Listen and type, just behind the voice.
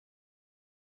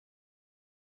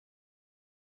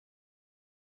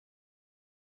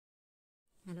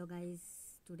Hello guys,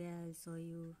 today I'll show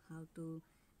you how to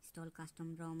install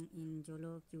custom ROM in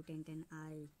Xolo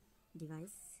q1010i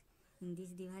device. In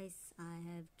this device I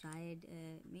have tried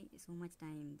so much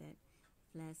time that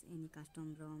flash any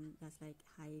custom ROM just like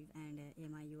Hive and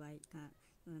MiUi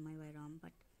ROM,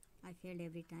 but I failed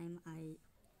every time. I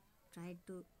tried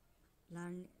to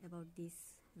learn about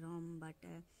this ROM, but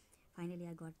finally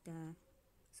I got the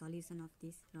solution of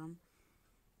this ROM.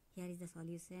 Here is the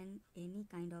solution. Any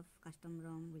kind of custom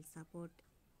ROM will support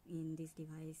in this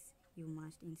device. You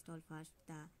must install first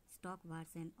the stock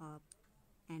version of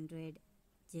Android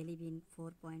jellybean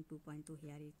 4.2.2.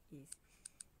 Here it is.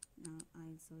 Now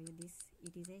I'll show you this.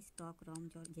 It is a stock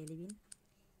ROM jellybean.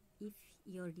 If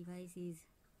your device is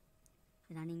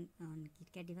running on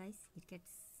KitKat device,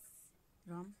 KitKat's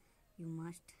ROM, you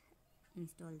must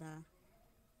install the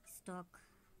stock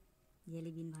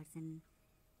jellybean version.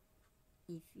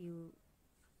 If you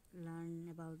learn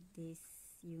about this,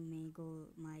 you may go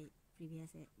my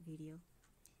previous video.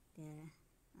 There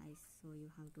I show you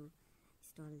how to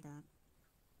install the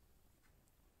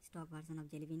stock version of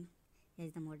jellybean. Here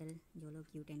is the model Xolo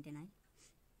q1010i.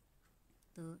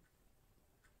 So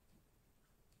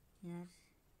here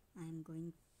I am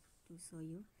going to show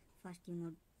you. First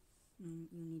you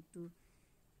need to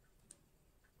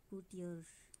put your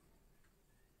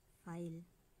file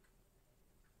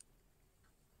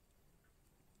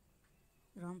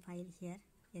ROM file here,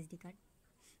 SD card.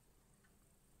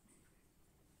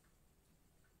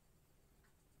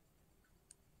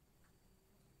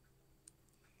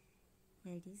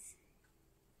 Here it is,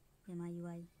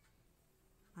 MiUi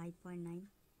 5.9.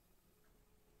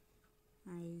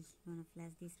 I wanna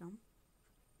flash this ROM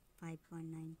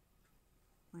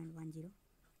 5.9.10.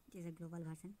 It is a global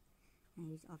version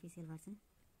and it's official version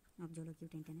of Xolo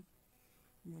q1010i.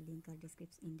 The link are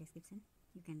in description.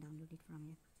 You can download it from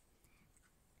here.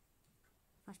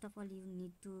 First of all, you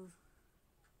need to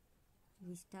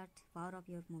restart power of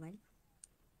your mobile.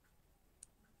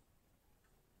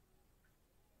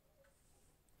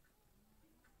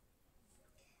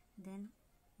 Then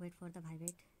wait for the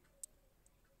vibrate.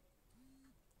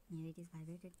 Here it is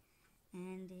vibrated,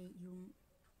 and you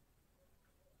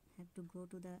have to go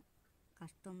to the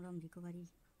custom ROM recovery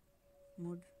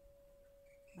mode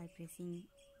by pressing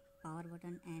power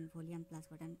button and volume plus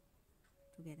button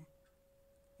together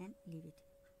and leave it.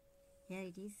 Here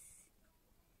it is.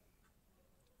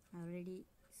 I already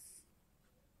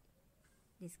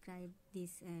described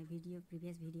this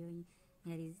previous video.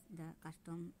 Here is the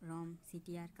custom ROM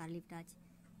CTR curly touch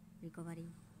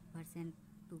recovery version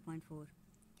 2.4.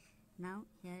 Now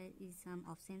here is some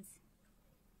options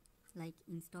like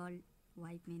install,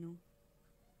 wipe menu,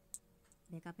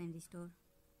 backup and restore,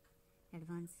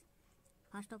 advanced.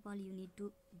 First of all, you need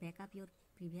to backup your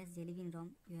previous jellybean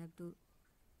ROM. You have to,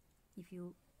 if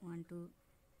you want to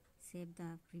save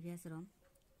the previous ROM,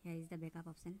 here is the backup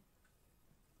option.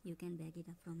 You can back it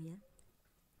up from here.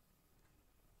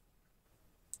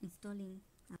 Installing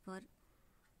for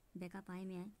backup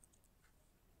IMEI,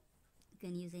 you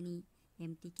can use any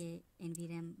MTK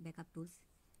NVRAM backup tools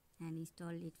and install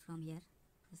it from here,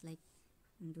 just like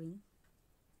I'm doing.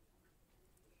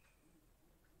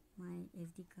 My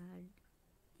SD card,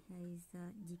 here is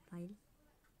the zip file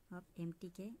of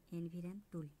MTK NVRAM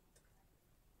tool.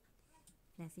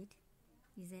 Flash it.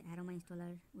 Is a aroma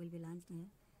installer will be launched here,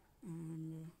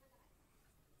 and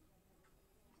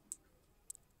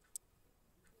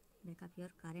backup your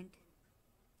current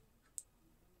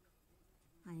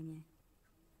IMEI.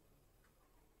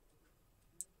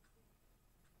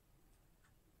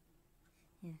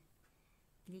 Here,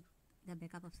 click the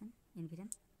backup option NVRAM.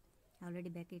 I already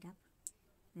backed it up.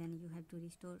 Then you have to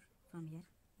restore from here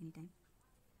anytime.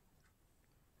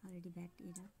 Already backed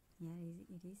it up. Here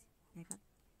it is backup,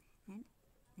 and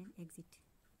then exit.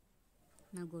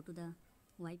 Now go to the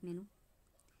wipe menu.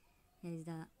 Here is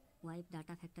the wipe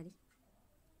data factory.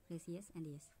 Press yes and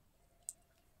yes.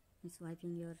 It's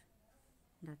wiping your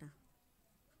data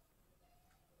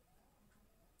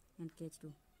and cache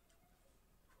too.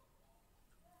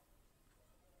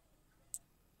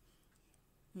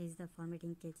 Here is the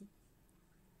formatting cache.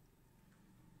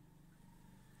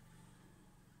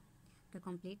 To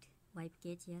complete, wipe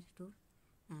cache here too,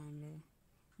 and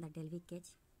the Delvic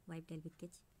cache, wipe Delvic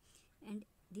cache, and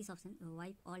this option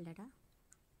wipe all data,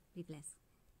 replace.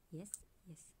 Yes,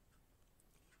 yes.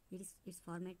 It's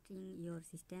formatting your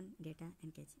system data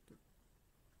and cache too.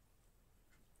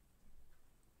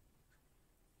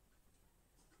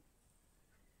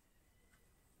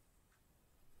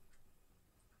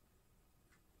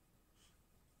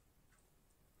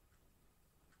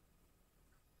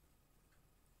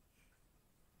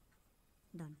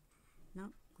 Done. Now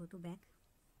go to back,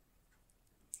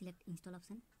 select install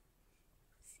option,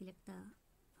 select the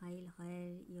file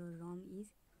where your ROM is.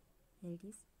 Here it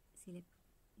is. Select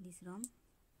this ROM,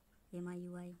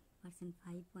 MiUi version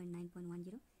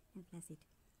 5.9.10, and flash it.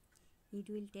 It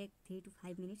will take 3 to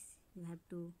 5 minutes. You have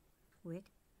to wait.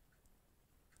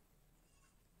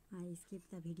 I skip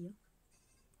the video.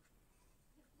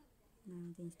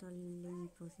 Now the installing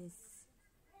process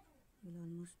will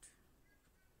almost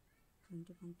going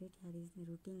to complete. Here is the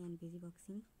routing and busy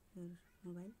boxing your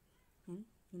mobile, and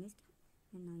finished.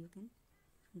 And now you can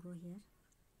go here,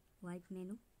 wipe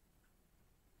menu,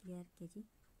 clear cache,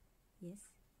 yes.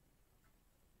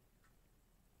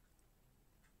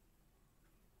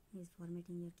 Is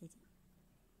formatting your cache.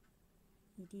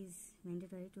 It is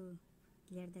mandatory to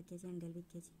clear the cache and deal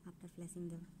with cache after flashing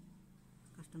the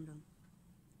custom ROM.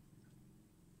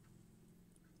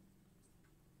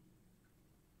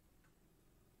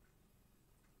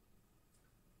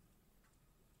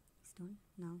 It's done.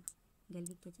 Now deal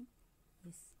with cache,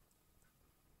 yes.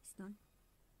 It's done.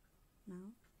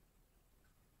 Now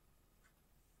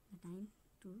the time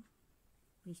to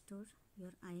restore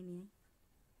your IMEI,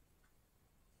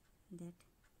 that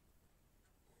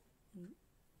here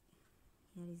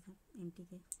is the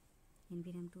MTK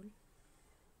NVRAM tool.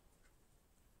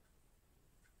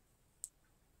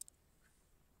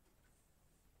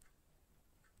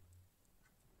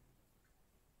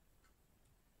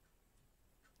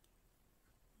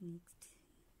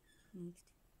 Next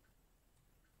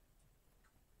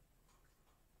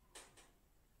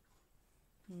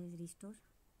here is restore,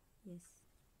 yes.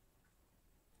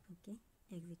 Okay,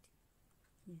 exit,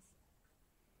 yes.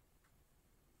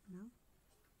 Now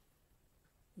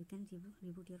you can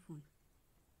reboot your phone.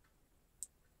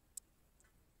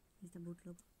 Is the boot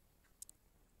logo.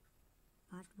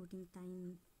 Fast booting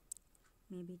time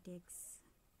maybe takes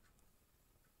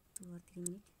 2 or 3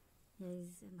 minutes. Here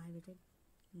is a vibrated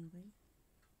mobile.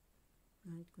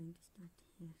 Now it's going to start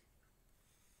here.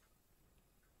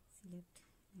 Select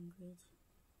language,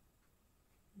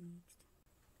 next,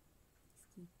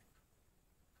 skip,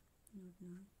 not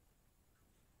now,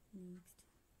 next,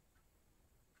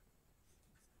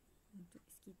 have to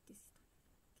skip this,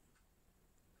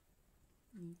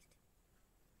 next.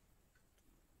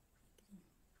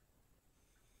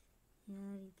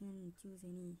 Here you can choose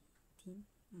any theme.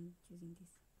 I'm choosing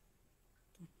this.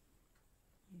 Okay.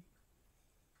 Here.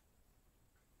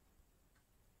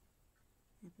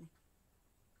 Apply.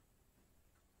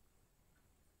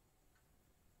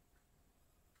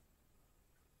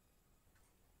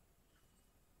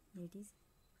 Here it is.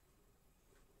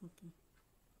 Okay.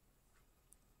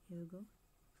 Here we go.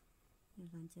 Your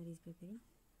launcher is preparing.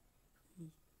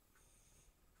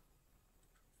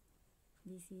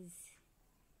 This is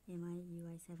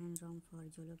MiUi7 ROM for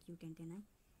Xolo q1010i.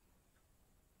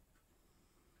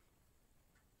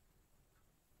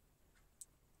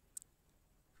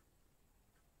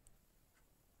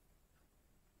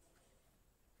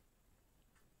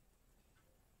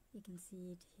 You can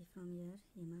see it from here,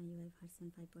 MiUi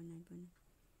version 5.9.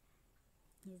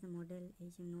 Here is the model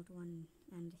HM Note 1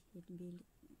 and it build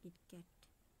KitKat.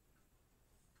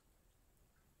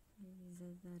 Here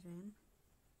is the RAM.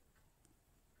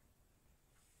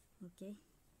 Okay,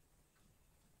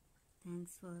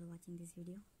 thanks for watching this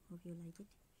video. Hope you like it,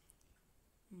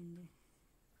 and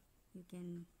you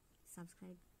can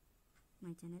subscribe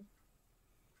my channel.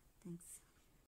 Thanks.